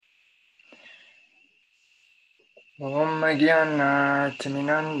Om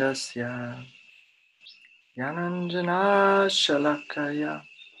Jnana-timirandasya Jnananjana Shalakaya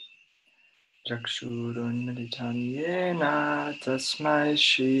Chakshurunmilitam Yena Tasmai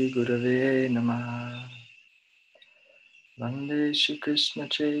Shri Gurave Namaha Vande Shri Krishna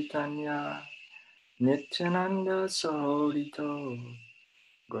Chaitanya Nityananda Sahodito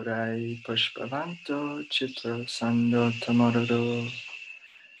Gorai Pushpavanto Chitra Sando Tamorado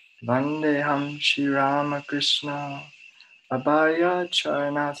Vandeham Shri Ramakrishna Abhaya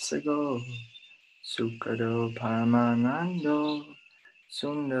Charanasago Sukado Paramanando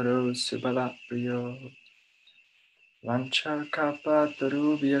Sundaro Subalapriyo Vancha Kapa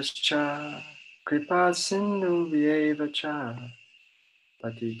Tarubhyascha Kripa Sindhu Vyevacha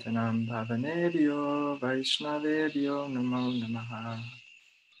Patitanam Bhavanebhyo Vaishnavebhyo Namo Namaha.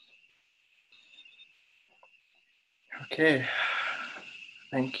 Okay,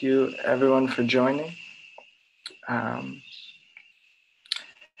 thank you everyone for joining. A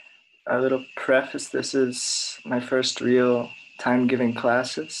little preface, this is my first real time giving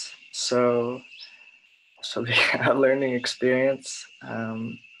classes, so be a learning experience.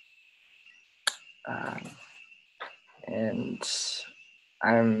 And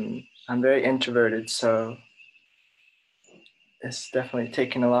I'm very introverted, so it's definitely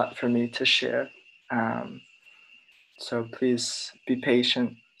taken a lot for me to share. So please be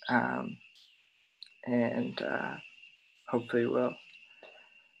patient, and hopefully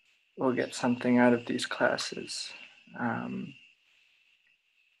we'll get something out of these classes.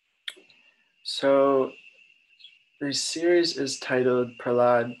 So the series is titled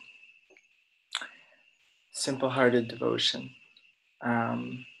Prahlad, Simple-Hearted Devotion.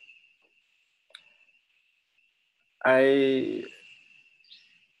 I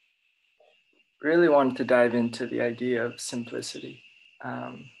really wanted to dive into the idea of simplicity.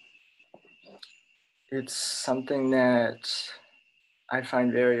 It's something that I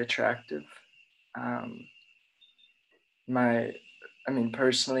find very attractive.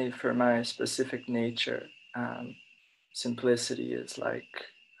 Personally, for my specific nature, simplicity is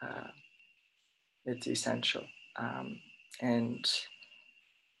it's essential. And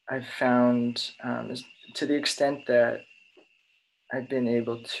I've found, to the extent that I've been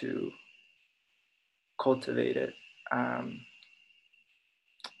able to cultivate it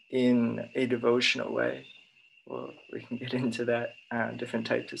in a devotional way. Well, we can get into that, different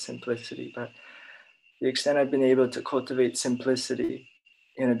types of simplicity, but the extent I've been able to cultivate simplicity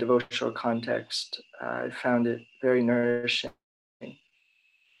in a devotional context, I found it very nourishing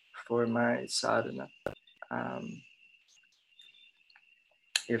for my sadhana.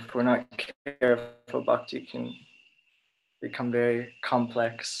 If we're not careful, bhakti can become very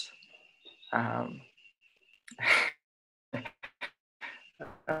complex,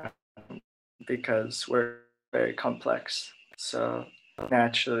 because we're very complex. So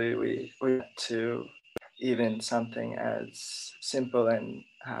naturally, we want to even something as simple and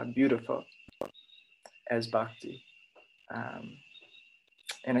beautiful as bhakti.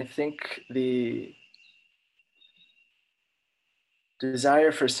 And I think the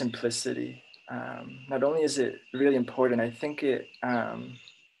desire for simplicity, not only is it really important, I think it,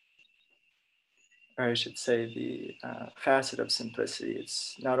 or I should say the facet of simplicity,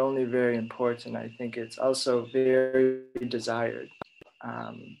 it's not only very important, I think it's also very desired.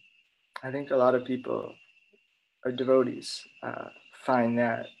 I think a lot of people or devotees find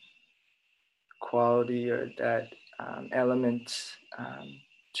that quality or that element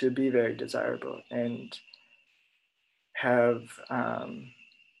to be very desirable and have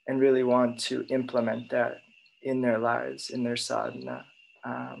and really want to implement that in their lives, in their sadhana.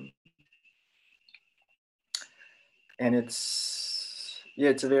 And it's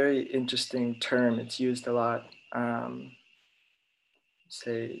a very interesting term. It's used a lot.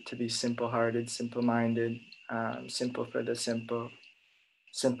 Say to be simple-hearted, simple-minded, simple for the simple,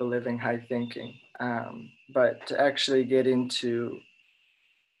 simple living, high thinking. But to actually get into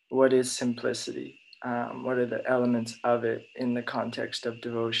what is simplicity, what are the elements of it in the context of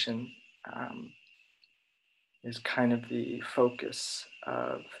devotion, is kind of the focus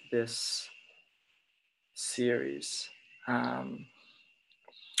of this series.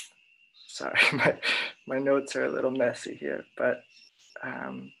 Sorry, my notes are a little messy here, but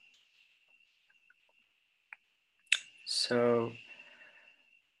so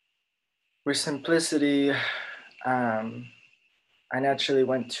with simplicity, I naturally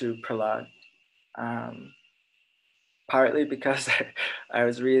went to Prahlad, partly because I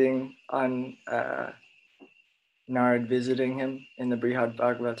was reading on Narad visiting him in the Brihad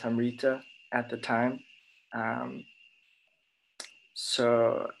Bhagavatamrita at the time.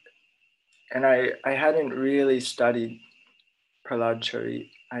 And I hadn't really studied Prahlad Charit.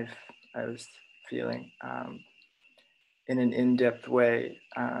 I was feeling in an in-depth way,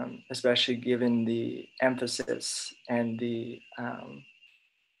 especially given the emphasis and the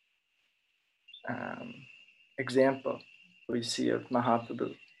example we see of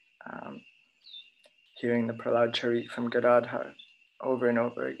Mahaprabhu, hearing the Prahlad Charit from Gadadhar over and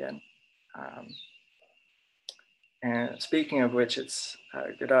over again. And speaking of which, it's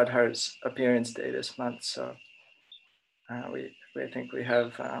Gadadhar's appearance day this month, so we I think we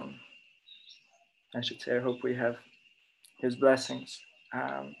have, I should say, I hope we have his blessings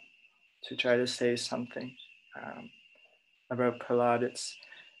to try to say something about Prahlad.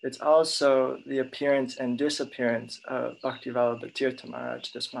 It's also the appearance and disappearance of Bhaktivinoda Tirtha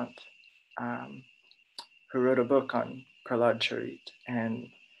Maharaj this month, who wrote a book on Prahlad Charit. And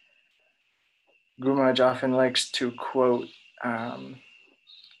Guru Maharaj often likes to quote I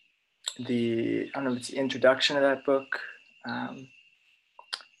don't know if it's the introduction of that book,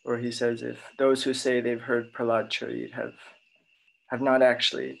 where he says, if those who say they've heard Prahlad Charit have not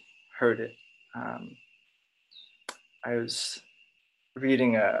actually heard it. I was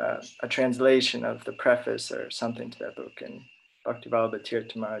reading a translation of the preface or something to that book, and Bhaktivinoda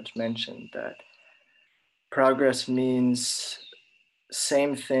Tirtha Maharaj mentioned that progress means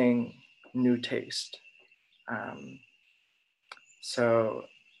same thing, new taste. So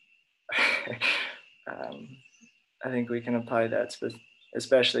I think we can apply that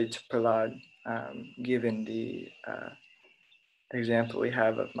especially to Prahlad, given the example we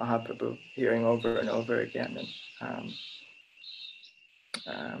have of Mahaprabhu hearing over and over again.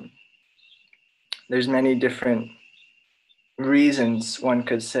 And there's many different reasons one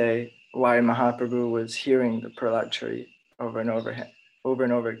could say why Mahaprabhu was hearing the Prahlad Charit over and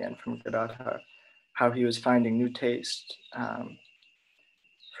over again from Gadadhar, how he was finding new taste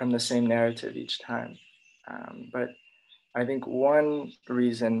from the same narrative each time. But I think one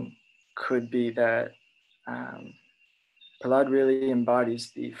reason could be that Prahlad really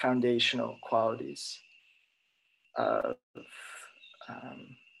embodies the foundational qualities of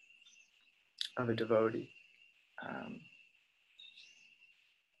a devotee.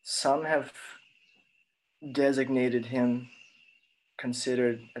 Some have designated him, I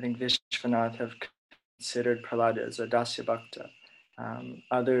think Vishwanath have considered Prahlad as a Dasya Bhakta.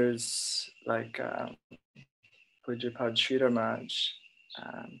 Others, like Pujapad Sridhar Maharaj,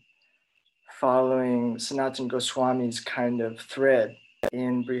 following Sanatana Goswami's kind of thread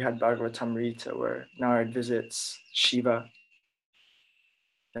in Brihad Bhagavatamrita, where Narad visits Shiva,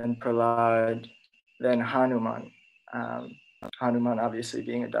 then Prahlad, then Hanuman. Hanuman obviously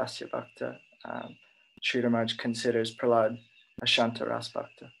being a Dasya Bhakta. Sridhar Maharaj considers Prahlad a Shanta Ras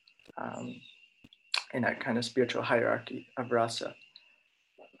Bhakta in that kind of spiritual hierarchy of rasa.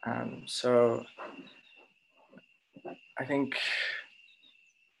 So I think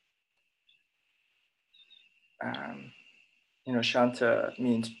Shanta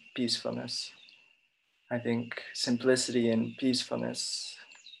means peacefulness. I think simplicity and peacefulness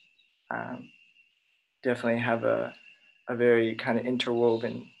definitely have a very kind of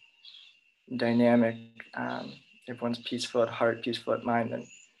interwoven dynamic. If one's peaceful at heart, peaceful at mind, then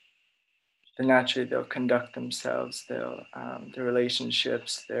naturally they'll conduct themselves. Their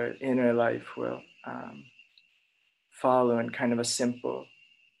relationships, their inner life will follow in kind of a simple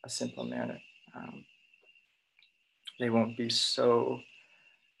manner. They won't be so,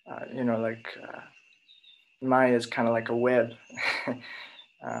 Maya is kind of like a web,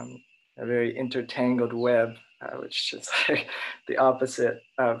 a very intertangled web, which is like the opposite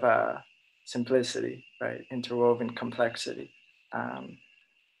of simplicity, right? Interwoven complexity. Of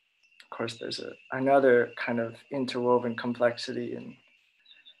course, there's another kind of interwoven complexity in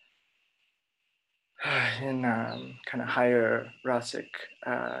kind of higher rasic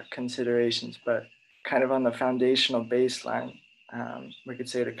considerations, but kind of on the foundational baseline, we could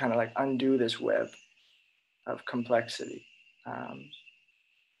say to kind of like undo this web of complexity,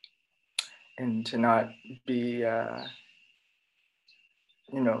 and to not be,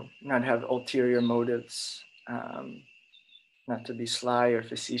 not have ulterior motives, not to be sly or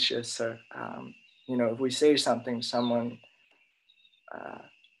facetious, or, if we say something, someone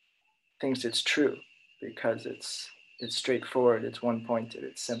thinks it's true because it's straightforward, it's one-pointed,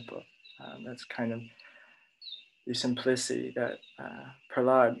 it's simple. That's kind of the simplicity that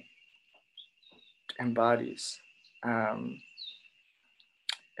Prahlad embodies. And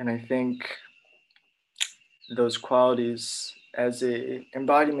I think those qualities as a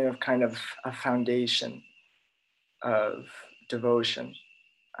embodiment of kind of a foundation of devotion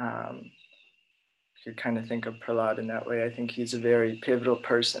you kind of think of Prahlad in that way. I think he's a very pivotal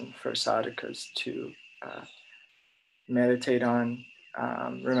person for sadhakas to meditate on,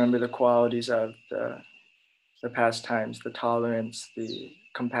 remember the qualities of the pastimes, the tolerance, the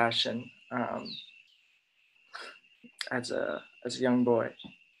compassion, as a young boy.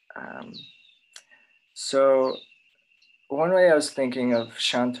 So one way I was thinking of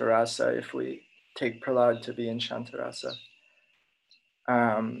Shantarasa, if we take Prahlad to be in Shantarasa,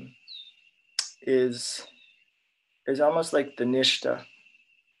 is almost like the nishta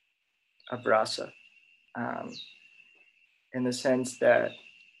of rasa, in the sense that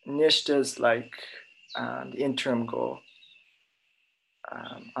nishta is like the interim goal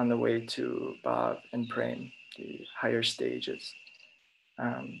on the way to bhav and prem, the higher stages.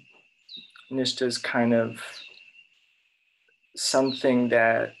 Nishta is kind of something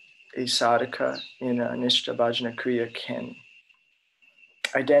that a sadhaka in a nishta bhajana kriya can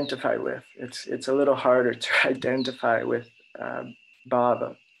identify with. It's a little harder to identify with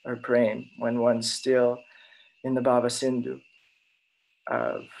bhava or prem when one's still in the bhava sindhu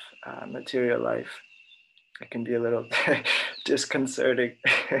of material life. It can be a little disconcerting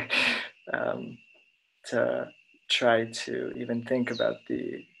to try to even think about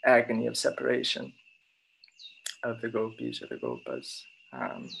the agony of separation of the gopis or the gopas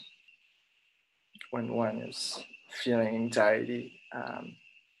when one is feeling anxiety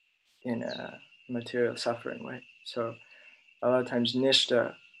in a material suffering way. So a lot of times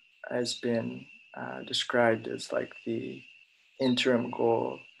nishta has been described as like the interim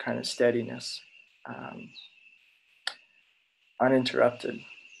goal, kind of steadiness, uninterrupted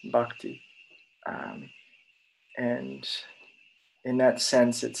bhakti. And in that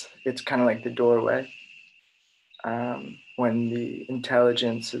sense, it's kind of like the doorway. When the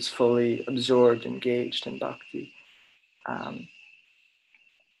intelligence is fully absorbed, engaged in bhakti,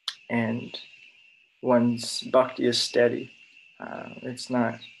 and one's bhakti is steady. It's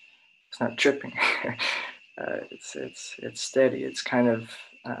not tripping. It's steady. It's kind of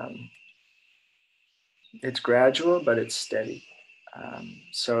it's gradual, but it's steady.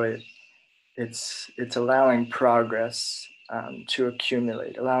 So it's allowing progress to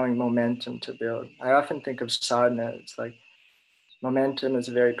accumulate, allowing momentum to build. I often think of sadhana. It's like momentum is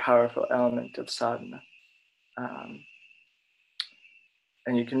a very powerful element of sadhana.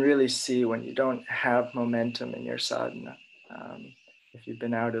 And you can really see when you don't have momentum in your sadhana, if you've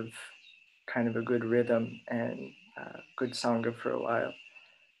been out of kind of a good rhythm and good sangha for a while,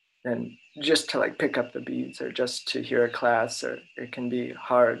 then just to like pick up the beads or just to hear a class, or it can be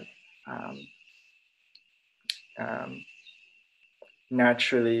hard.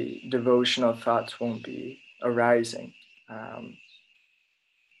 Naturally, devotional thoughts won't be arising.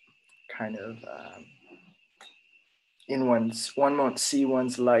 One won't see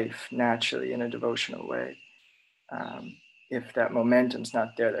one's life naturally in a devotional way. If that momentum's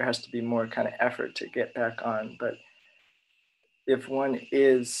not there, there has to be more kind of effort to get back on. But if one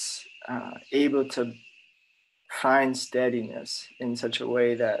is able to find steadiness in such a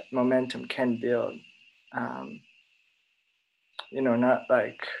way that momentum can build, not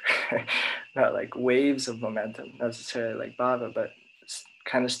like not like waves of momentum necessarily like bhava, but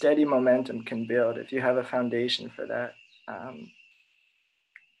kind of steady momentum can build if you have a foundation for that.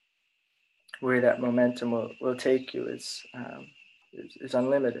 Where that momentum will take you is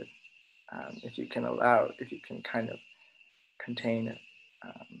unlimited, if you can allow it, if you can kind of contain it,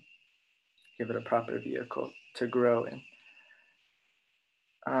 give it a proper vehicle to grow in.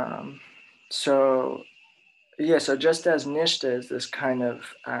 So just as nishta is this kind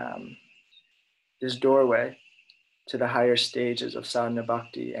of this doorway to the higher stages of sadhana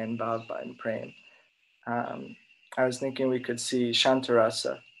bhakti and bhava and prem, I was thinking we could see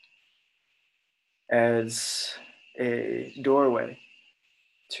Shantarasa as a doorway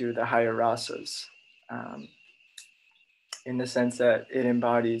to the higher rasas, in the sense that it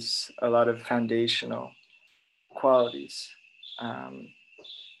embodies a lot of foundational qualities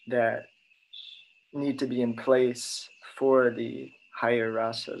that need to be in place for the higher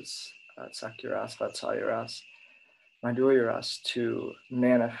rasas, Sakya ras, Vatsalya ras, Madhurya ras, to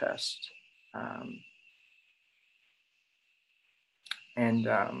manifest. And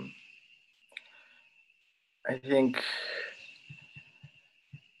I think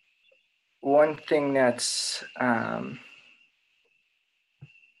one thing that's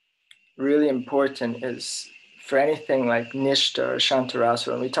really important is for anything like nishta or shantarasa,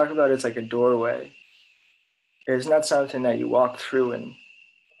 when we talk about it as like a doorway, it's not something that you walk through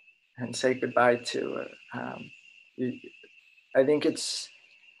and say goodbye to. I think it's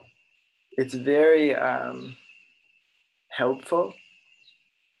very helpful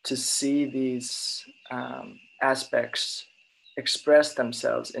to see these aspects express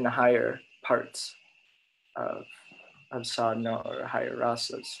themselves in higher parts of sadhana or higher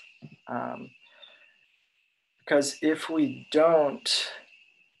rasas. Because if we don't,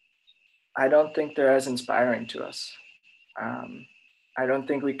 I don't think they're as inspiring to us. I don't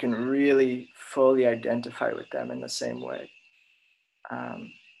think we can really fully identify with them in the same way.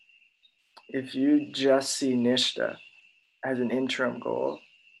 If you just see Nishta as an interim goal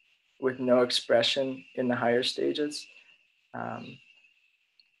with no expression in the higher stages,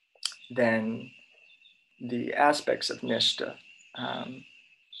 then the aspects of Nishta,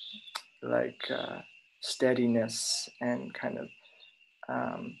 like steadiness and kind of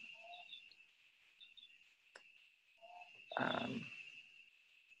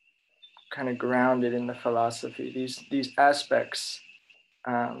kind of grounded in the philosophy, these aspects,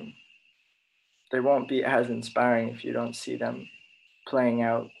 they won't be as inspiring if you don't see them playing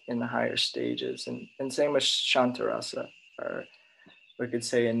out in the higher stages. And same with Shantarasa, or we could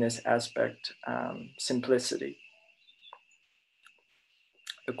say in this aspect, simplicity,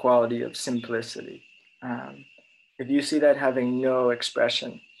 the quality of simplicity. If you see that having no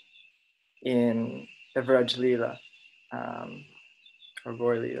expression in the Vraj Leela or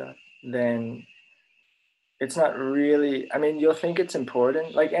Gaur Leela, then it's not really, I mean, you'll think it's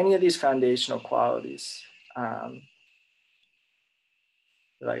important, like any of these foundational qualities,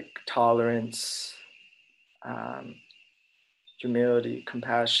 like tolerance, humility,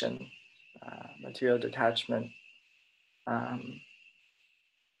 compassion, material detachment.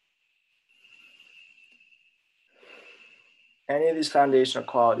 Any of these foundational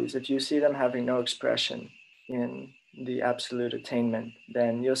qualities, if you see them having no expression in the absolute attainment,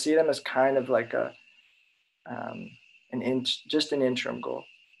 then you'll see them as kind of like just an interim goal.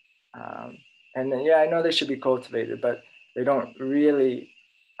 And then, yeah, I know they should be cultivated, but they don't really,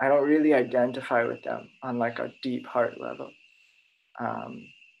 I don't really identify with them on like a deep heart level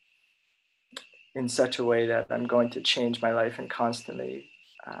in such a way that I'm going to change my life and constantly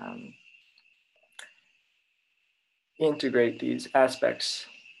integrate these aspects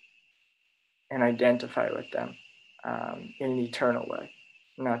and identify with them in an eternal way,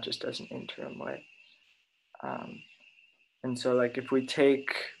 not just as an interim way. And so like if we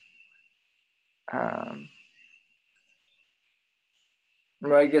take, well,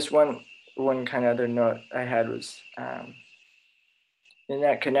 I guess one kind of other note I had was in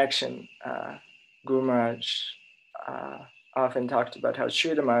that connection, Guru Maharaj often talked about how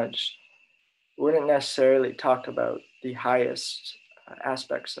Sridhar Maharaj wouldn't necessarily talk about the highest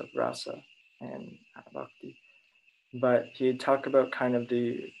aspects of rasa and bhakti, but he'd talk about kind of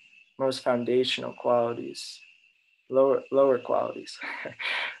the most foundational qualities, lower qualities.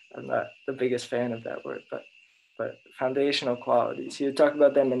 I'm not the biggest fan of that word, but foundational qualities. He would talk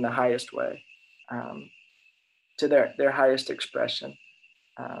about them in the highest way, to their highest expression.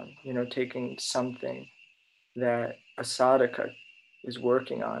 Taking something that a sadhaka is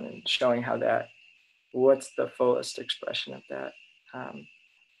working on and showing how what's the fullest expression of that.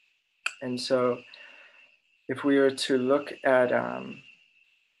 And so if we were to look at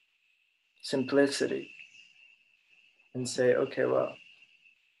simplicity and say, okay, well,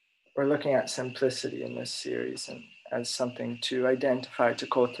 we're looking at simplicity in this series and as something to identify, to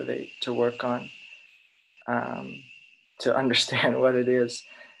cultivate, to work on, to understand what it is.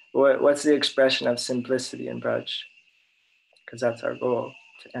 What's the expression of simplicity in Braj? Because that's our goal,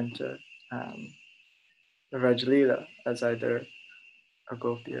 to enter the Vraj Leela as either a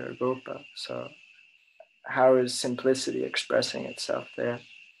gopi or a gopa. So how is simplicity expressing itself there?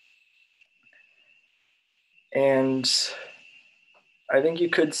 And I think you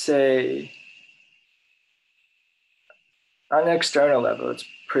could say on an external level, it's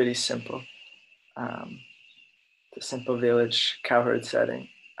pretty simple. The simple village cowherd setting.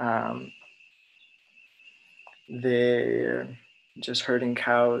 They're just herding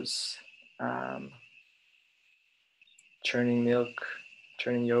cows, churning milk,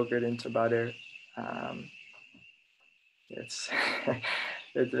 turning yogurt into butter. It's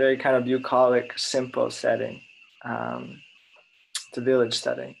it's a very kind of bucolic, simple setting. It's a village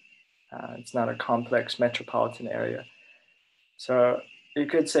setting. It's not a complex metropolitan area. So you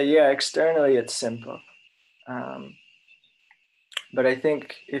could say, yeah, externally it's simple. But I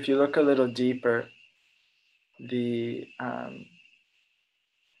think if you look a little deeper, the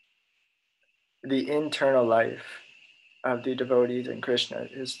internal life of the devotees in Krishna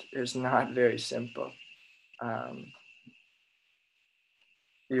is not very simple.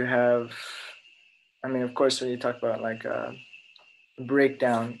 You have, I mean, of course, when you talk about like a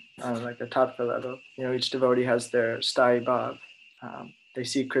breakdown on like the top of the level, each devotee has their sthai bhav, they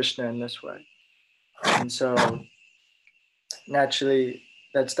see Krishna in this way. And so naturally,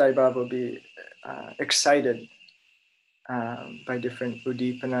 that Sai Baba will be excited by different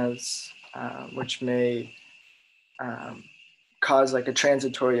udipanas, which may cause like a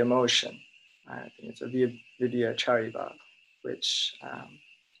transitory emotion. I think it's a vidya charibhav, which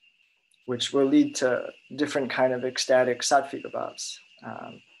will lead to different kind of ecstatic sattvika bhavs.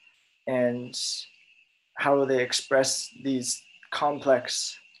 And how will they express these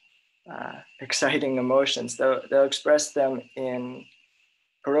complex, exciting emotions? They'll express them in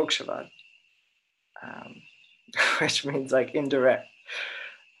parokshavad, which means like indirect.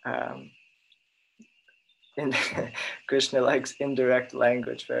 In, Krishna likes indirect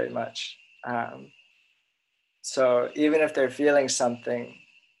language very much. So even if they're feeling something,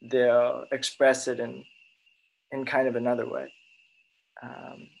 they'll express it in kind of another way,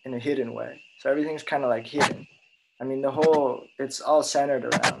 in a hidden way. So everything's kind of like hidden. I mean, it's all centered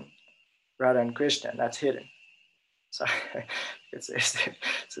around Radha and Krishna, and that's hidden. So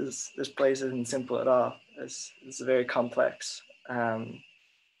this place isn't simple at all. It's very complex.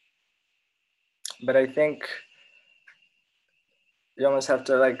 But I think you almost have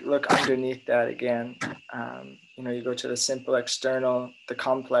to like look underneath that again. You go to the simple external, the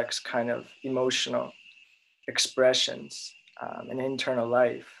complex kind of emotional expressions in internal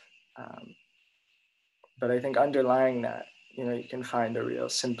life. But I think underlying that, you can find a real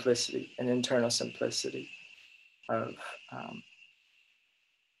simplicity, an internal simplicity of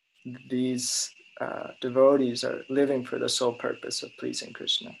these devotees are living for the sole purpose of pleasing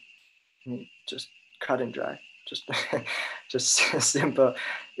Krishna. I mean, just cut and dry, just simple.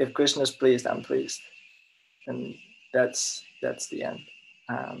 If Krishna's pleased, I'm pleased, and that's the end.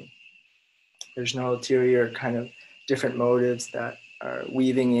 There's no ulterior kind of different motives that are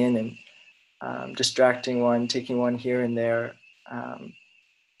weaving in and distracting one, taking one here and there.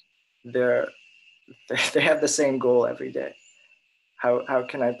 They have the same goal every day. How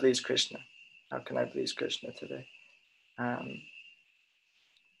can I please Krishna? How can I please Krishna today?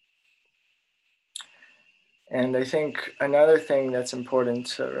 And I think another thing that's important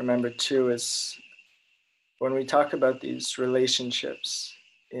to remember too is when we talk about these relationships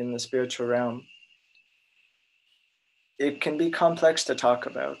in the spiritual realm, it can be complex to talk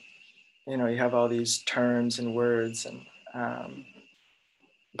about. You have all these terms and words, and I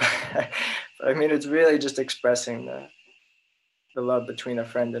mean, it's really just expressing the love between a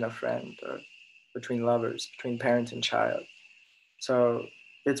friend and a friend, or between lovers, between parent and child. So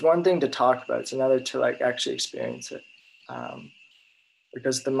it's one thing to talk about, it's another to like actually experience it.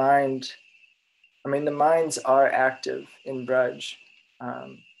 Because the minds are active in Braj,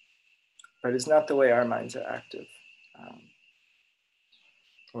 but it's not the way our minds are active.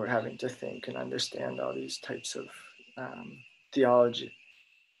 We're having to think and understand all these types of theological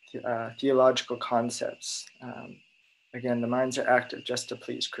concepts. Again, the minds are active just to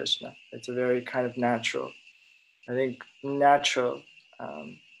please Krishna. It's a very kind of natural,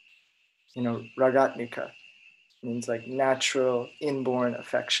 ragatmika means like natural inborn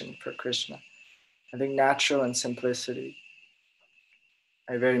affection for Krishna. I think natural and simplicity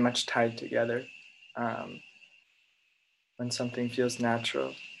are very much tied together. When something feels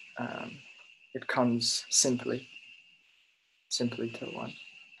natural, it comes simply to one.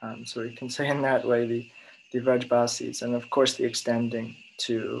 So we can say in that way the Vrajbasis, and of course the extending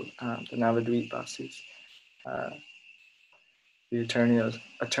to the Navadvip-basis, the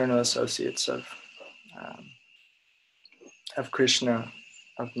eternal associates of Krishna,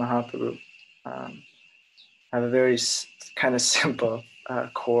 of Mahaprabhu, have a very kind of simple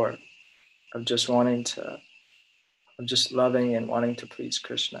core of just loving and wanting to please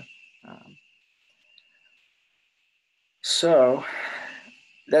Krishna. So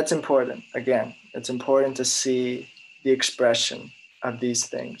that's important. Again, it's important to see the expression of these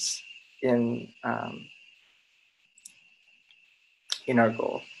things in our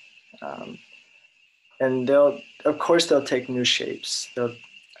goal. And they'll take new shapes. They'll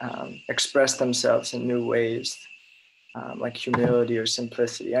express themselves in new ways, like humility or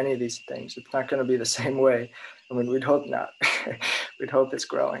simplicity, any of these things. It's not going to be the same way. I mean, we'd hope not. We'd hope it's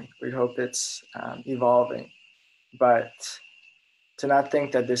growing. We'd hope it's evolving. But to not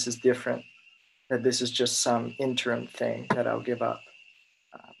think that this is different, that this is just some interim thing that I'll give up.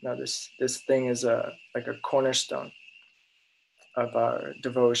 No, this thing is like a cornerstone of our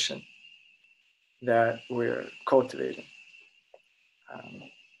devotion that we're cultivating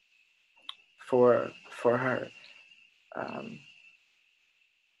for her,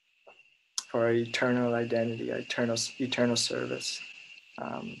 for our eternal identity, eternal service.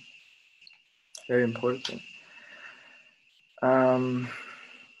 Very important. Um,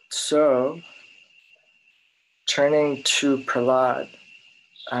 so, turning to Prahlad,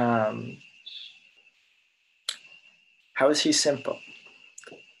 how is he simple?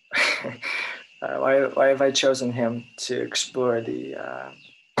 Why have I chosen him to explore the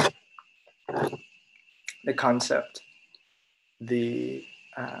concept, the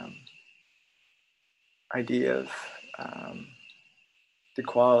idea of the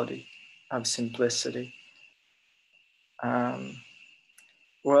quality of simplicity?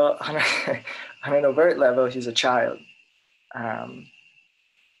 Well, on an overt level, he's a child, um,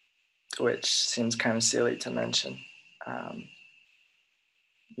 which seems kind of silly to mention.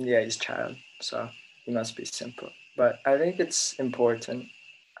 Yeah, he's a child, so he must be simple. But I think it's important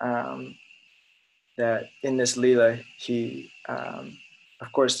that in this Leela, he,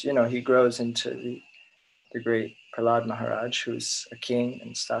 of course, he grows into the great Prahlad Maharaj, who's a king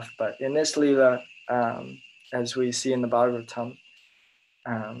and stuff. But in this Leela, as we see in the Bhagavatam,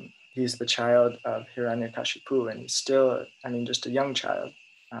 he's the child of Hiranyakashipu, and he's still, just a young child,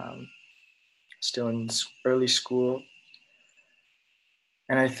 still in early school.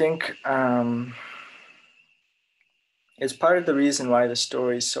 And I think it's part of the reason why the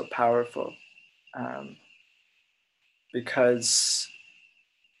story is so powerful, because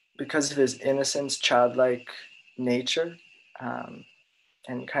of his innocence, childlike nature,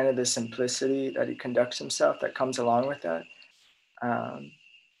 and kind of the simplicity that he conducts himself that comes along with that.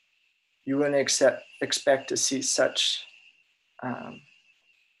 You wouldn't expect to see such um,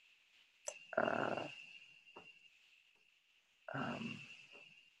 uh,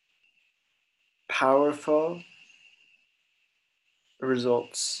 powerful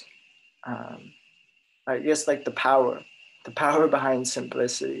results. I guess like the power behind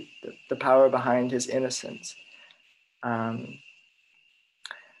simplicity, the power behind his innocence, I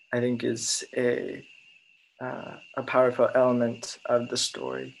think is a powerful element of the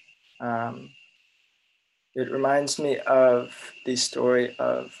story. It reminds me of the story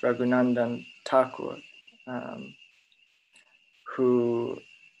of Raghunandan Thakur, who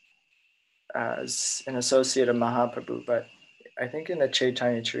is an associate of Mahaprabhu, but I think in the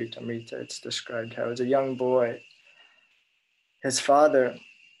Chaitanya Charitamrita it's described how as a young boy, his father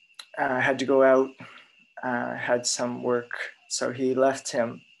had to go out, had some work, so he left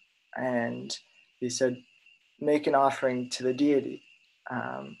him, and he said, make an offering to the deity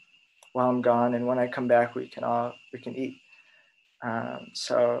while I'm gone, and when I come back, we can eat.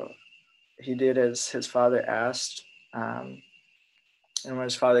 So he did as his father asked, and when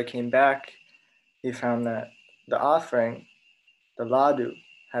his father came back, he found that the offering, the ladu,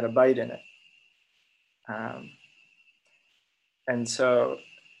 had a bite in it, and so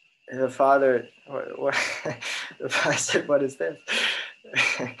the father, the father said, "What is this?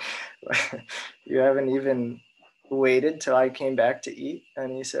 You haven't even waited till I came back to eat."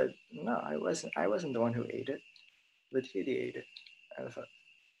 And he said, "No, I wasn't. I wasn't the one who ate it. The deity ate it. And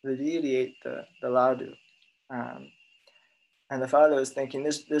the deity ate the ladu." And the father was thinking,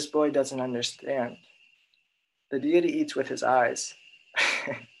 this boy doesn't understand. The deity eats with his eyes.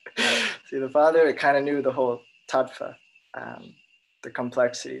 See, the father kind of knew the whole tattva, the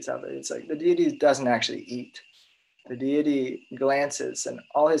complexities of it. It's like the deity doesn't actually eat. The deity glances, and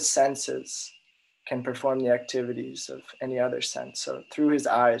all his senses can perform the activities of any other sense. So through his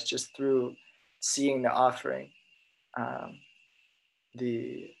eyes, just through seeing the offering,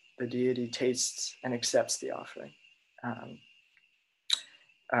 the deity tastes and accepts the offering.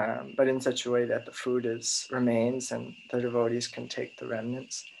 But in such a way that the food remains and the devotees can take the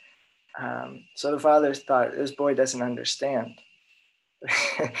remnants. So the father thought, this boy doesn't understand.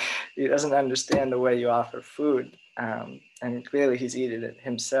 He doesn't understand the way you offer food. And clearly he's eaten it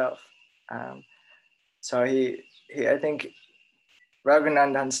himself. So I think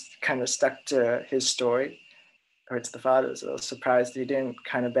Raghunandan's kind of stuck to his story, or it's the father was a little surprised he didn't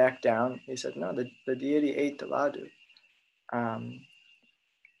kind of back down. He said, no, the deity ate the ladu.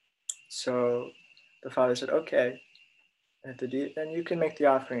 So the father said, okay, then you can make the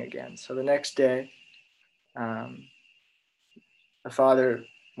offering again. So the next day, the father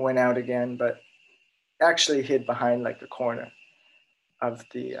went out again, but actually hid behind like the corner of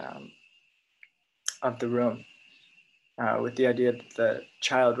the room, with the idea that the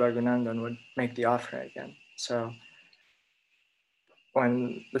child Raghunandan would make the offering again. So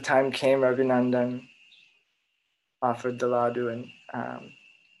when the time came, Raghunandan offered the ladu,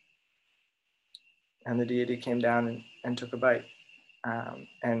 and the deity came down and took a bite.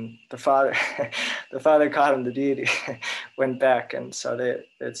 And the father, the father caught him. The deity went back, and so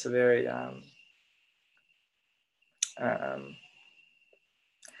it's a very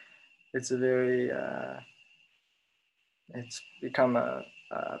it's a very it's become a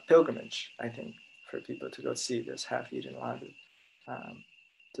pilgrimage, I think, for people to go see this half-eaten Ladu,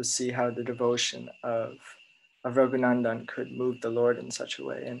 to see how the devotion of Raghunandan could move the Lord in such a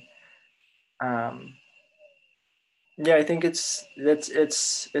way. And yeah, I think it's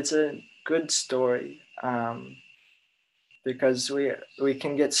a good story, because we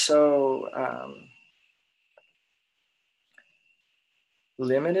can get so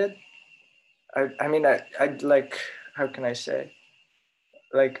limited. I mean, I'd like, how can I say,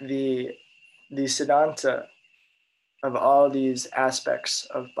 like the Siddhanta of all these aspects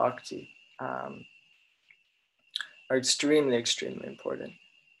of bhakti are extremely, extremely important.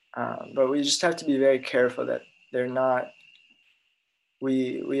 But we just have to be very careful that they're not,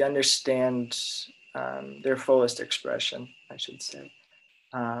 we understand their fullest expression, I should say,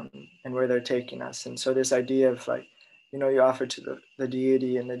 and where they're taking us. And so this idea of like, you offer to the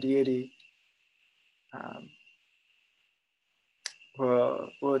deity, and the deity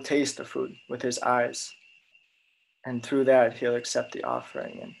will taste the food with his eyes, and through that he'll accept the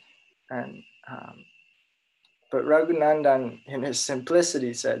offering. And but Raghunandan, in his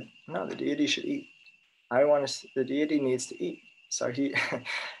simplicity, said, "No, the deity should eat. The deity needs to eat." So he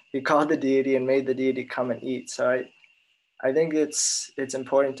he called the deity and made the deity come and eat. So I think it's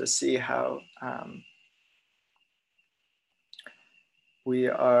important to see how we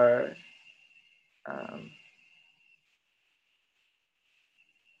are.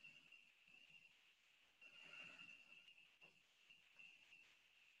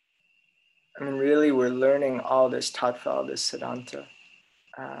 I mean, really, we're learning all this tattva, all this siddhanta,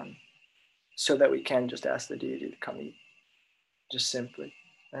 so that we can just ask the deity to come eat, just simply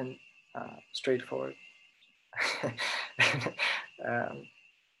and straightforward. um,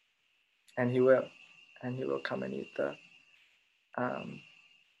 and he will come and eat the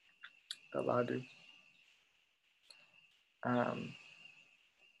ladu.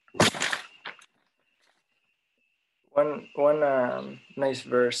 One nice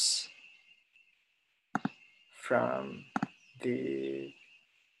verse from the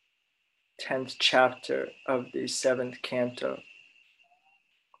 10th chapter of the 7th canto.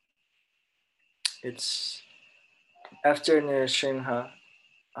 It's after Nrsimha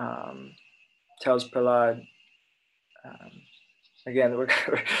tells Prahlad, again,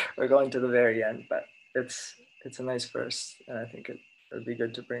 we're going to the very end, but it's a nice verse, and I think it would be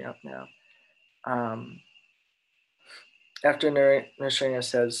good to bring up now. After Nrsimha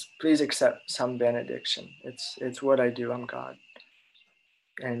says, "Please accept some benediction. It's what I do. I'm God,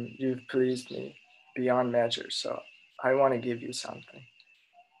 and you've pleased me beyond measure, so I want to give you something."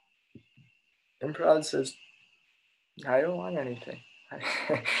 And Prahlad says, "I don't want anything.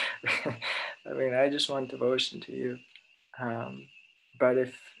 I mean, I just want devotion to you. But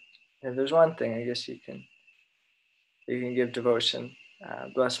if there's one thing, I guess you can give devotion.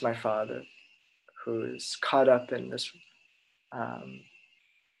 Bless my father, who is caught up in this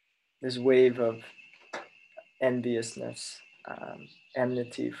wave of enviousness,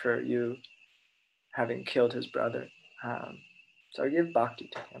 enmity for you having killed his brother. So I give bhakti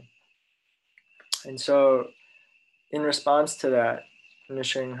to him." And so, in response to that,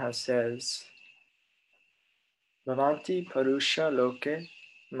 Nrsimha says, "Bhavanti parusha loke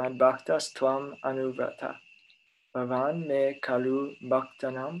madbhaktas tvam anuvrata. Bhavan me kalu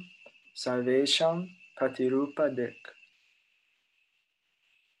bhaktanam sarvesham patirupa dik."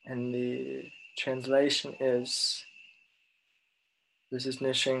 And the translation is, this is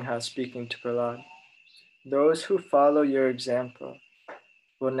Nrsimha speaking to Prahlad, "Those who follow your example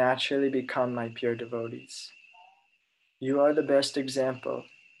will naturally become my pure devotees. You are the best example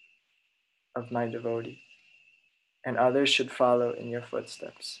of my devotee, and others should follow in your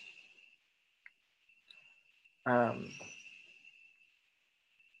footsteps."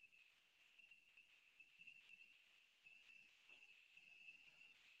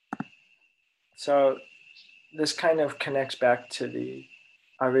 So this kind of connects back to the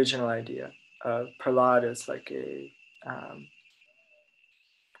original idea of Prahlad as like a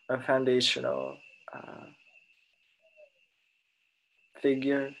foundational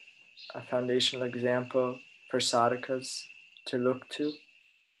figure, a foundational example for sadhakas to look to,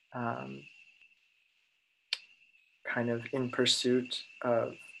 kind of in pursuit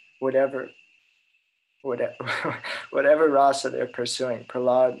of whatever whatever rasa they're pursuing.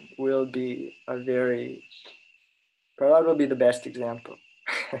 Prahlad will be the best example.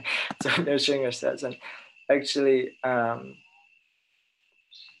 So Nrsimha says, and actually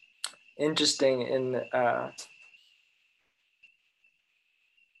interesting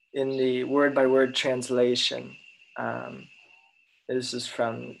in the word by word translation. This is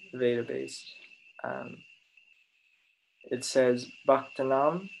from Vedabase. it says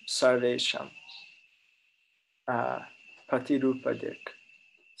Bhaktanam Sarvesham Patirupadik.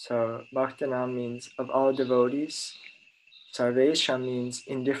 So Bhaktanam means of all devotees, Sarvesham means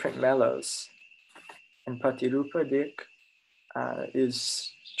in different mellows, and Patirupadik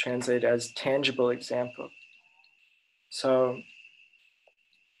is translated as tangible example. So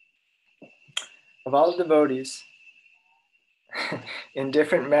of all devotees in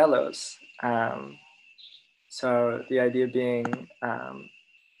different mellows, so the idea being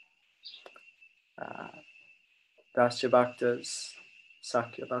Dasya Bhaktas,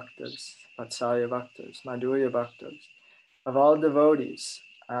 Sakya Bhaktas, Vatsalya Bhaktas, Madhurya Bhaktas, of all devotees,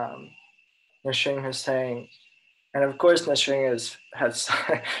 Nrsimha is saying, and of course Nrsimha has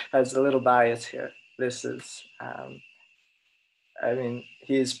has a little bias here. This is,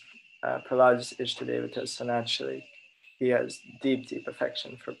 he's Prahlad's Ishtadevata, so naturally he has deep, deep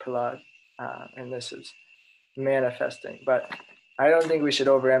affection for Prahlad, and this is manifesting. But I don't think we should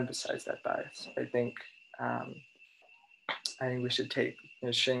overemphasize that bias. I think we should take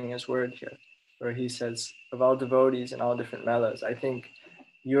Nrsimha's word here, where he says, of all devotees in all different mellows, I think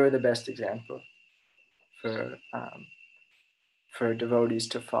you're the best example for devotees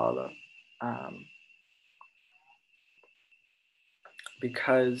to follow,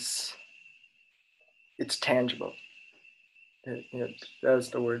 because it's tangible. That's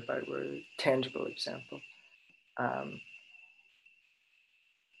the word by word, tangible example.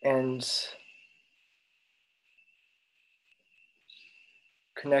 And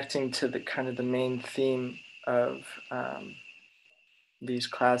connecting to the kind of the main theme of these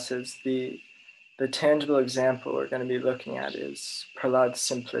classes, the tangible example we're going to be looking at is Prahlad's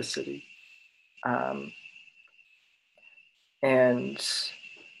simplicity. And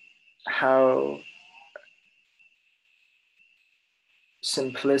how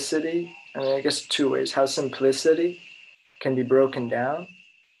simplicity, I guess two ways, how simplicity can be broken down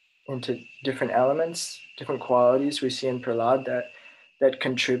into different elements, different qualities we see in Prahlad that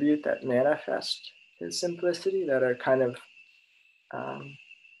contribute, that manifest his simplicity, that are kind of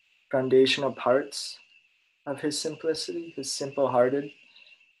foundational parts of his simplicity, his simple-hearted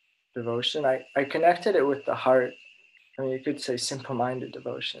devotion. I connected it with the heart. You could say simple-minded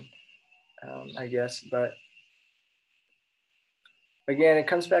devotion, I guess, but again, it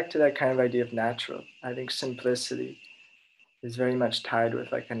comes back to that kind of idea of natural. I think simplicity is very much tied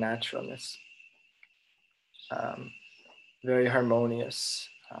with like a naturalness, very harmonious,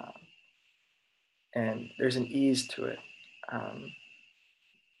 and there's an ease to it.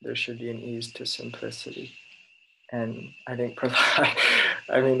 There should be an ease to simplicity. And I think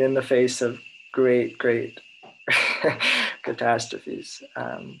Prahlad, in the face of great catastrophes,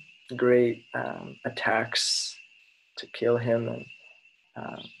 great attacks to kill him,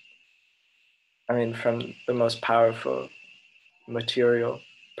 and from the most powerful material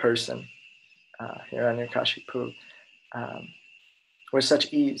person, Hiranyakashipu, with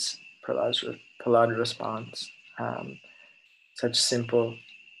such ease, Prahlad responds, such simple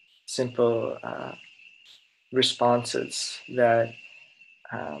responses that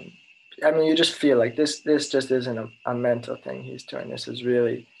you just feel like this just isn't a mental thing he's doing. This is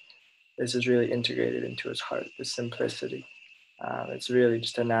really integrated into his heart, the simplicity. It's really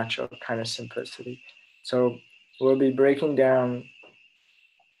just a natural kind of simplicity. So we'll be breaking down,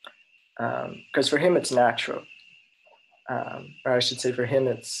 because for him it's natural, or I should say for him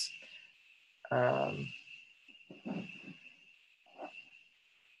it's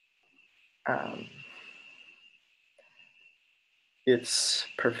it's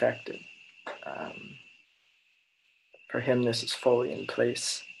perfected. For him, this is fully in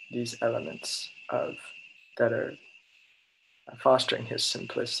place, these elements that are fostering his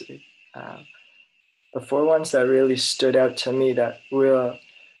simplicity. The four ones that really stood out to me that we'll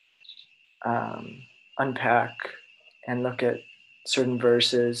unpack and look at certain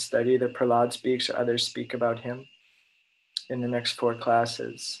verses that either Prahlad speaks or others speak about him in the next four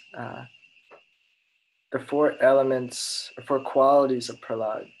classes. The four elements, or four qualities of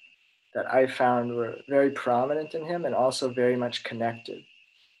Prahlad that I found were very prominent in him and also very much connected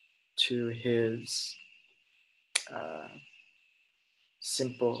to his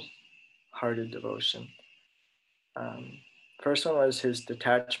simple-hearted devotion. First one was his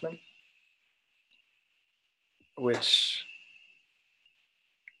detachment, which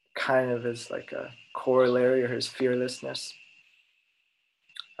kind of is like a corollary, or his fearlessness.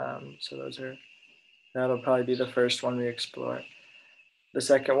 So that'll probably be the first one we explore. The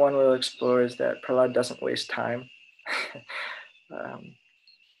second one we'll explore is that Prahlad doesn't waste time.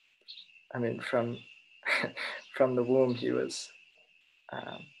 From the womb, he was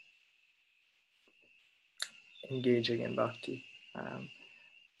engaging in bhakti.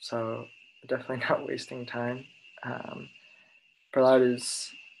 So definitely not wasting time.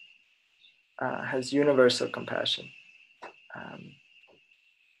 Prahlad has universal compassion.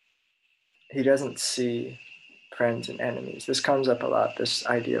 He doesn't see friends and enemies. This comes up a lot, this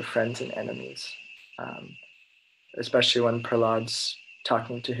idea of friends and enemies, especially when Prahlad's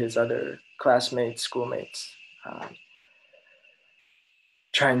talking to his other classmates, schoolmates,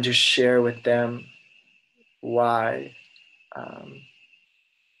 trying to share with them why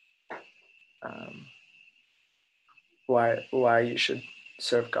why you should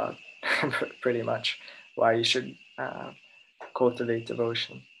serve God, pretty much, why you should cultivate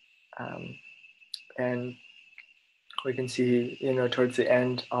devotion. And we can see, towards the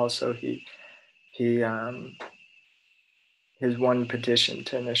end also, he his one petition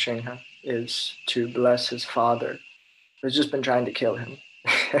to Nrsimha is to bless his father, who's just been trying to kill him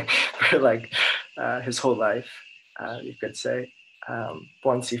for like his whole life, you could say.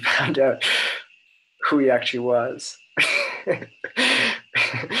 Once he found out who he actually was.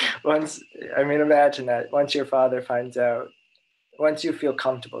 Imagine that once your father finds out, once you feel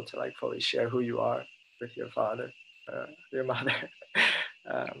comfortable to like fully share who you are with your father, your mother,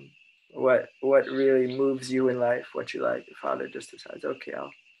 what really moves you in life, what you like, your father just decides, okay,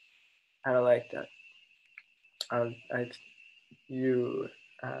 I don't like that. You're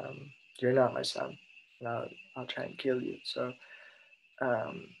not my son, and I'll try and kill you. So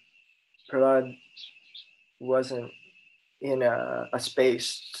Prahlad wasn't in a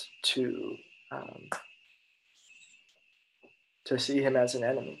space to see him as an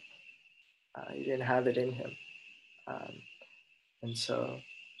enemy. He didn't have it in him, and so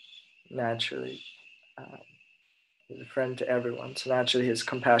naturally, he's a friend to everyone. So naturally, his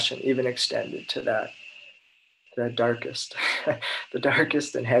compassion even extended to that darkest, the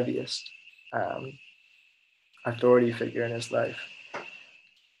darkest and heaviest authority figure in his life.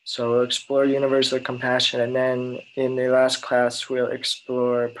 So we'll explore universal compassion, and then in the last class, we'll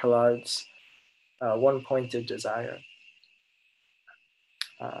explore Prahlad's one-pointed desire.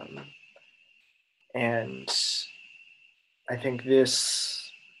 And I think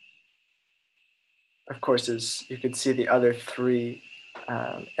this, of course, you could see the other three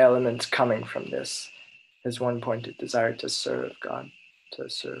elements coming from this. His one-pointed desire to serve God, to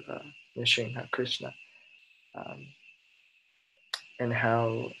serve Nrsimha, Krishna, and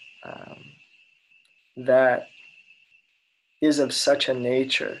how that is of such a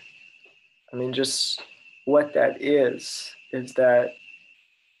nature. Just what that is that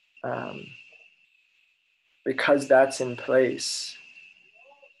because that's in place,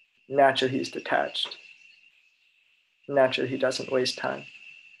 naturally he's detached. Naturally he doesn't waste time.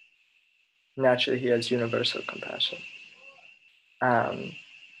 Naturally he has universal compassion.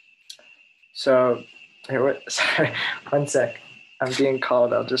 So, sorry, one sec. I'm being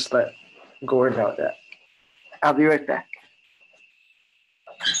called. I'll just let Gore know that. I'll be right back.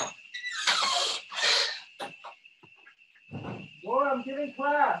 Gore, I'm giving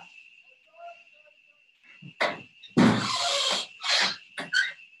class.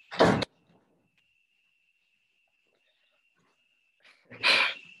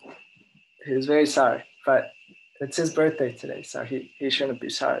 He was very sorry, but it's his birthday today, so he shouldn't be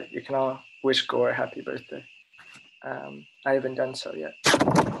sorry. You can all wish Gore a happy birthday. I haven't done so yet.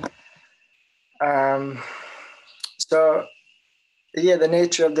 So, yeah, the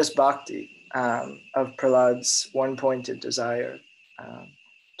nature of this bhakti, of Prahlad's one-pointed desire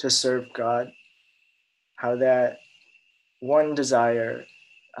to serve God, how that one desire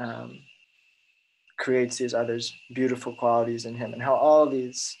creates these others beautiful qualities in him, and how all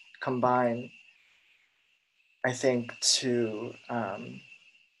these combine, I think, to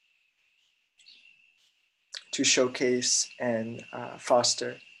showcase and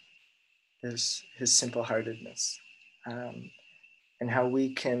foster his simple-heartedness, and how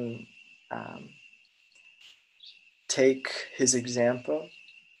we can take his example,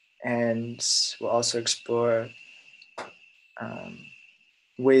 and we'll also explore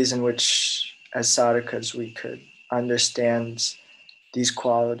ways in which, as sadhakas, we could understand these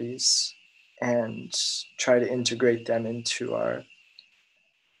qualities and try to integrate them into our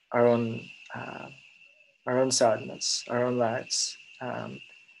own sadhanas, our own lives,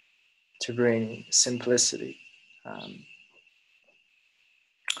 to bring simplicity,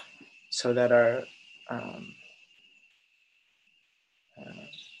 so that our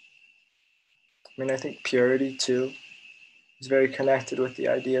I think purity too is very connected with the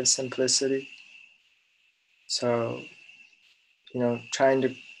idea of simplicity. So, trying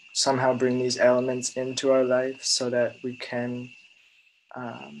to somehow bring these elements into our life so that we can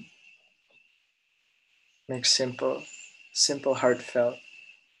make simple, heartfelt,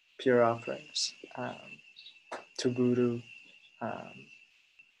 pure offerings to Guru, um,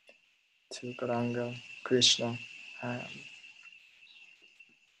 to Gauranga, Krishna, um,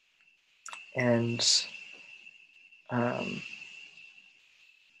 and I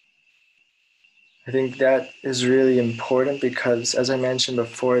think that is really important because, as I mentioned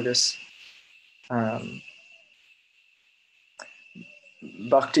before, this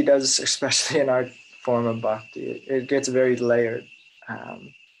bhakti does, especially in our form of bhakti, it gets very layered,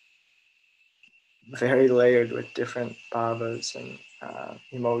 with different bhavas and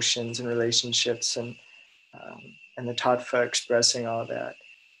emotions and relationships and the tattva expressing all that.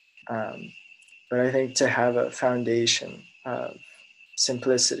 But I think to have a foundation of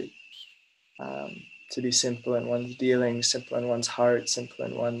simplicity, to be simple in one's dealings, simple in one's heart, simple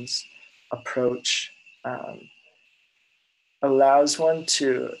in one's approach, allows one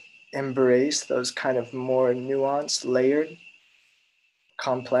to embrace those kind of more nuanced, layered,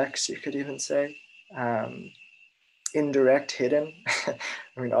 complex, you could even say, indirect, hidden. I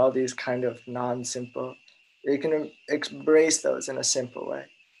mean, all these kind of non-simple, you can embrace those in a simple way,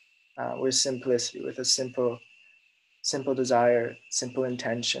 with simplicity, with a simple desire, simple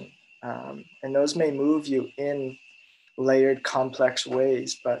intention. And those may move you in layered, complex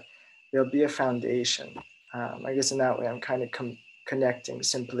ways, but there'll be a foundation. I guess in that way, I'm kind of connecting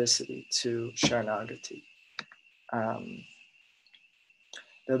simplicity to Sharanagati.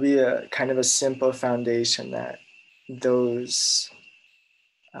 There'll be a kind of a simple foundation that those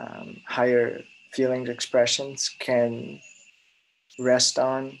higher feelings expressions can rest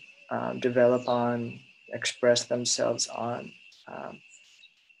on, develop on, express themselves on,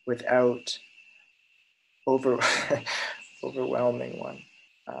 without overwhelming one.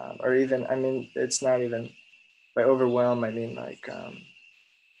 Or even, I mean, it's not even, by overwhelm, I mean like,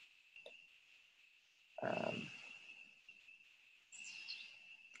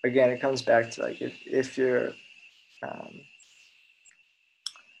 again, it comes back to like, if you're,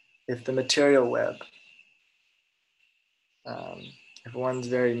 if the material web, if one's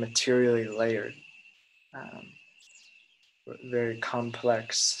very materially layered, very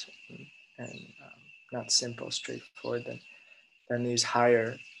complex and not simple, straightforward, then these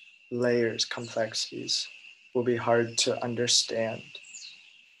higher layers, complexities will be hard to understand,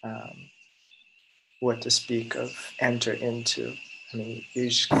 what to speak of, enter into. I mean, you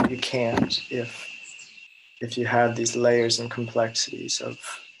can't if you have these layers and complexities of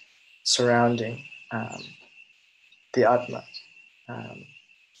surrounding the Atma,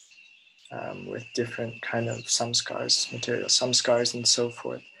 with different kind of samskars, material samskars, and so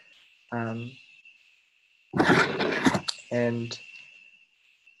forth. And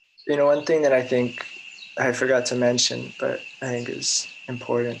one thing that I think I forgot to mention, but I think is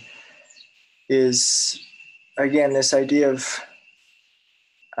important, is again this idea of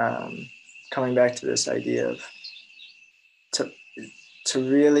coming back to this idea of to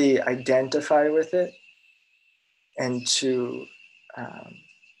really identify with it and to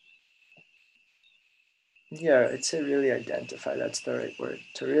I'd say really identify, that's the right word.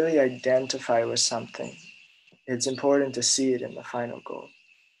 To really identify with something, it's important to see it in the final goal.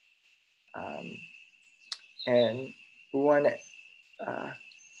 And one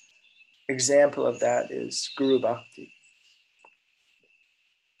example of that is Guru Bhakti.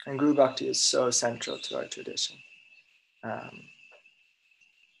 And Guru Bhakti is so central to our tradition.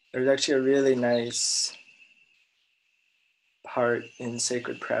 There's actually a really nice part in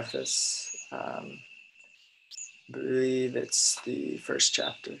Sacred Preface. I believe it's the first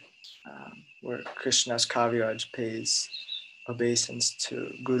chapter, where Krishna's Kaviraj pays obeisance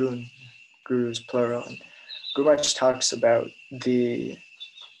to Gurus plural. And Guru Maharaj talks about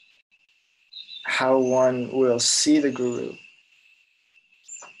how one will see the Guru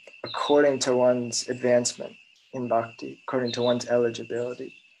according to one's advancement in bhakti, according to one's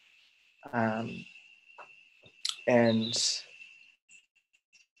eligibility. And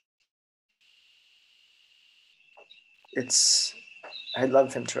I'd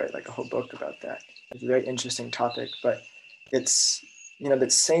love him to write like a whole book about that. It's a very interesting topic, but it's, the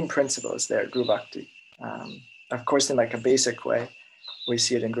same principle is there, Guru Bhakti. Of course, in like a basic way, we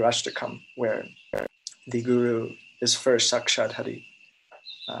see it in Guru Ashtakam, where the Guru is first Sakshat Hari,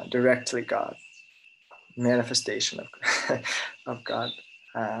 directly God, manifestation of God.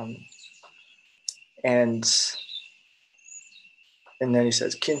 And then he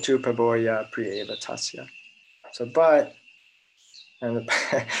says, Kintu Prabhoya Priyeva Tasya. So, and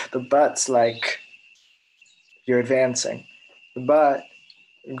the but's like, you're advancing. But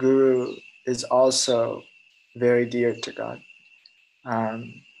Guru is also very dear to God.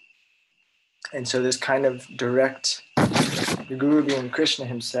 And so this kind of direct, the Guru being Krishna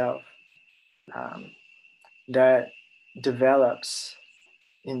himself, that develops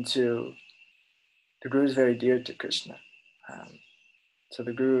into, the Guru is very dear to Krishna. So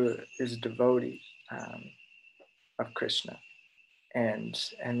the Guru is a devotee of Krishna. And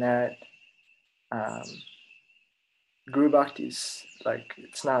that Guru Bhakti is like,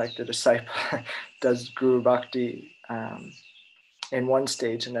 it's not like the disciple does Guru Bhakti in one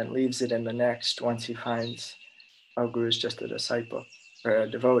stage and then leaves it in the next once he finds, oh, Guru is just a disciple or a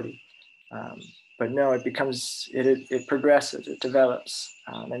devotee. But no, it becomes, it progresses, it develops,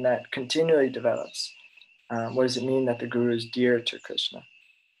 and that continually develops. What does it mean that the Guru is dear to Krishna?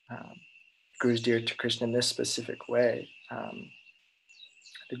 Guru is dear to Krishna in this specific way.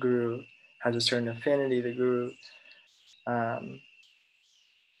 The Guru has a certain affinity. The Guru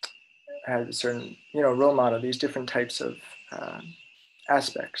has a certain, role model. These different types of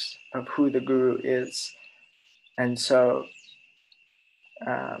aspects of who the Guru is, and so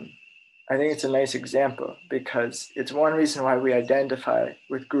I think it's a nice example because it's one reason why we identify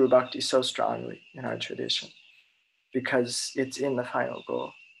with Guru Bhakti so strongly in our tradition, because it's in the final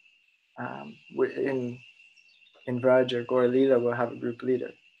goal. In Vraj or Gaur Lila, we'll have a group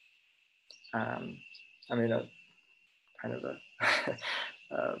leader. A kind of a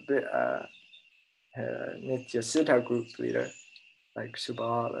bit Nitya Siddha group leader, like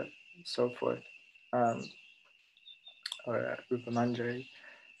Subal or so forth, or Rupa Manjari.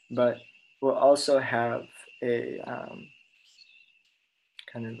 But we'll also have a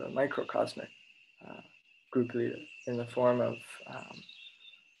kind of a microcosmic group leader in the form of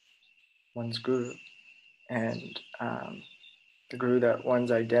one's guru, and the guru that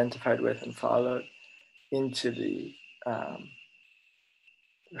one's identified with and followed into the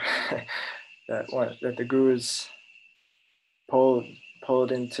that the guru's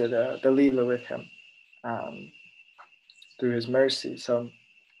pulled into the lila with him through his mercy. So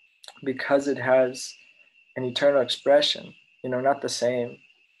because it has an eternal expression, not the same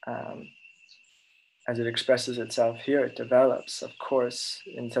as it expresses itself here, it develops, of course,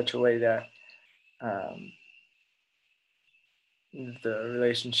 in such a way that the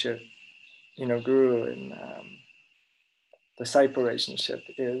relationship, guru and disciple relationship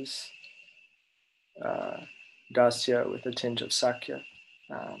is dasya with a tinge of sakya.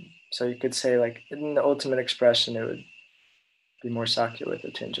 So you could say, like, in the ultimate expression, it would be more sakya with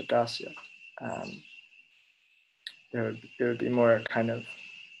a tinge of dasya. There would be more kind of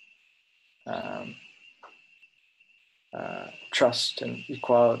trust and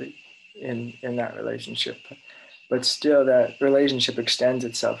equality in that relationship. But still, that relationship extends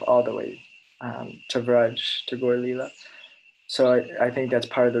itself all the way to Vraj, to Gaur Lila. So I think that's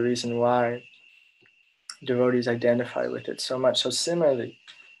part of the reason why devotees identify with it so much. So similarly,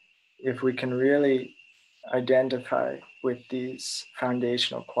 if we can really identify with these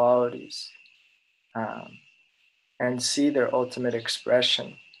foundational qualities and see their ultimate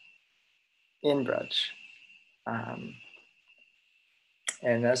expression in Vraj,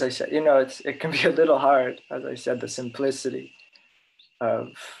 and as I said, it can be a little hard, as I said, the simplicity of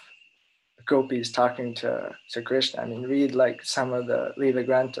gopis talking to Krishna. I mean, read like some of the Lila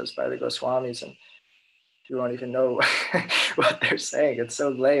Granthas by the Goswamis and you won't even know what they're saying. It's so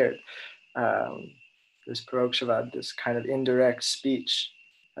layered. This Parokshavad, this kind of indirect speech,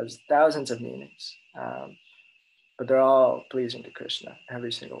 has thousands of meanings, but they're all pleasing to Krishna,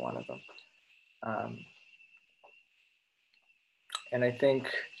 every single one of them. And I think,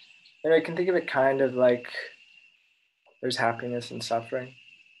 I can think of it kind of like there's happiness and suffering.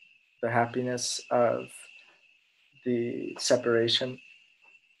 The happiness of the separation.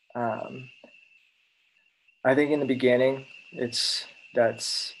 I think in the beginning,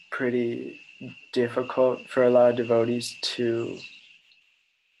 that's pretty difficult for a lot of devotees to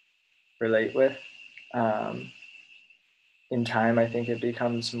relate with. In time, I think it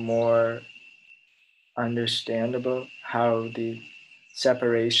becomes more understandable how the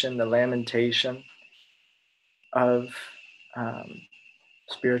separation, the lamentation of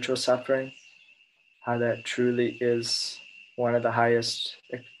spiritual suffering, how that truly is one of the highest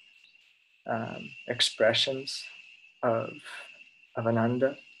expressions of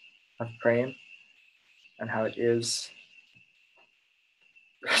ananda, of prema, and how it is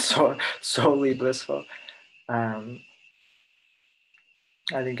so solely blissful.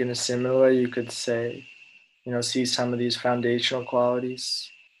 I think in a similar way, you could say, see some of these foundational qualities.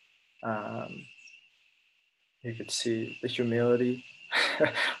 You could see the humility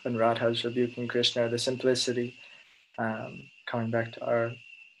when Radha's rebuking Krishna, the simplicity, coming back to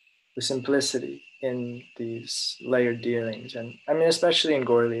the simplicity in these layered dealings. And I mean, especially in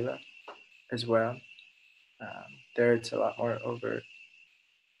Gaur Lila, as well. There it's a lot more overt.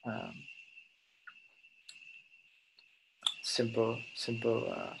 Simple.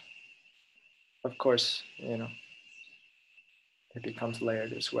 Of course, you know, it becomes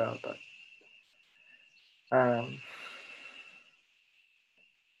layered as well, but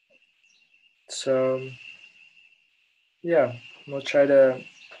so yeah, we'll try to,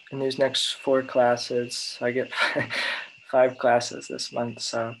 in these next 4 classes, I get 5 classes this month,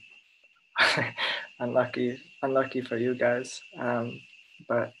 so unlucky for you guys.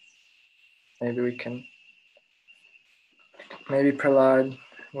 But maybe Prahlad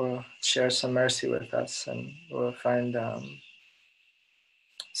will share some mercy with us, and we'll find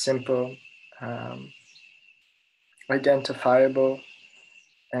simple, identifiable,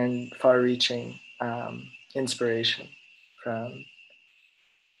 and far-reaching inspiration from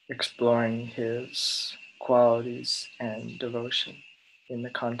exploring his qualities and devotion in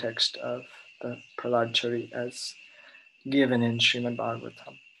the context of the Prahlad Chari as given in Srimad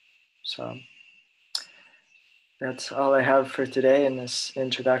Bhagavatam. So that's all I have for today in this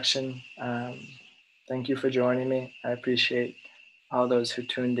introduction. Thank you for joining me. I appreciate all those who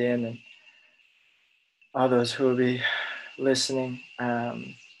tuned in and all those who will be listening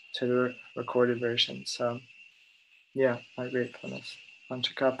to the recorded version. So yeah, my gratefulness.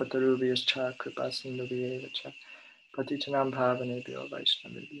 Vanchakapataruvyascha kripasindhubhyevacha patitanam bhavanebhyo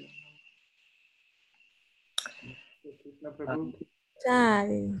vaishnavibhyo.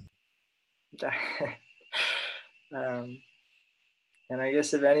 And I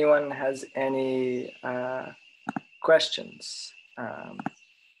guess if anyone has any questions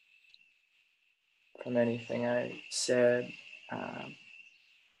from anything I said,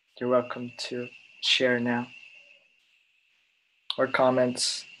 you're welcome to share now, or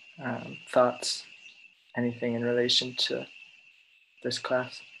comments, thoughts, anything in relation to this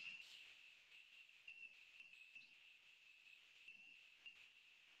class.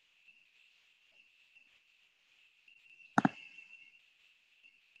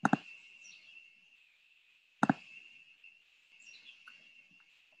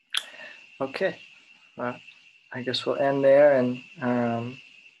 Okay, well, I guess we'll end there, and I'll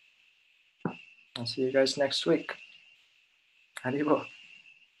see you guys next week. Haribol.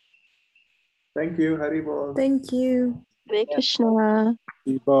 Thank you, Haribol. Thank you. Hare Krishna.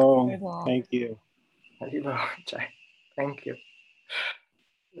 Haribol. Thank you. Haribol. Thank you.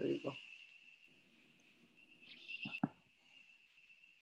 Haribol.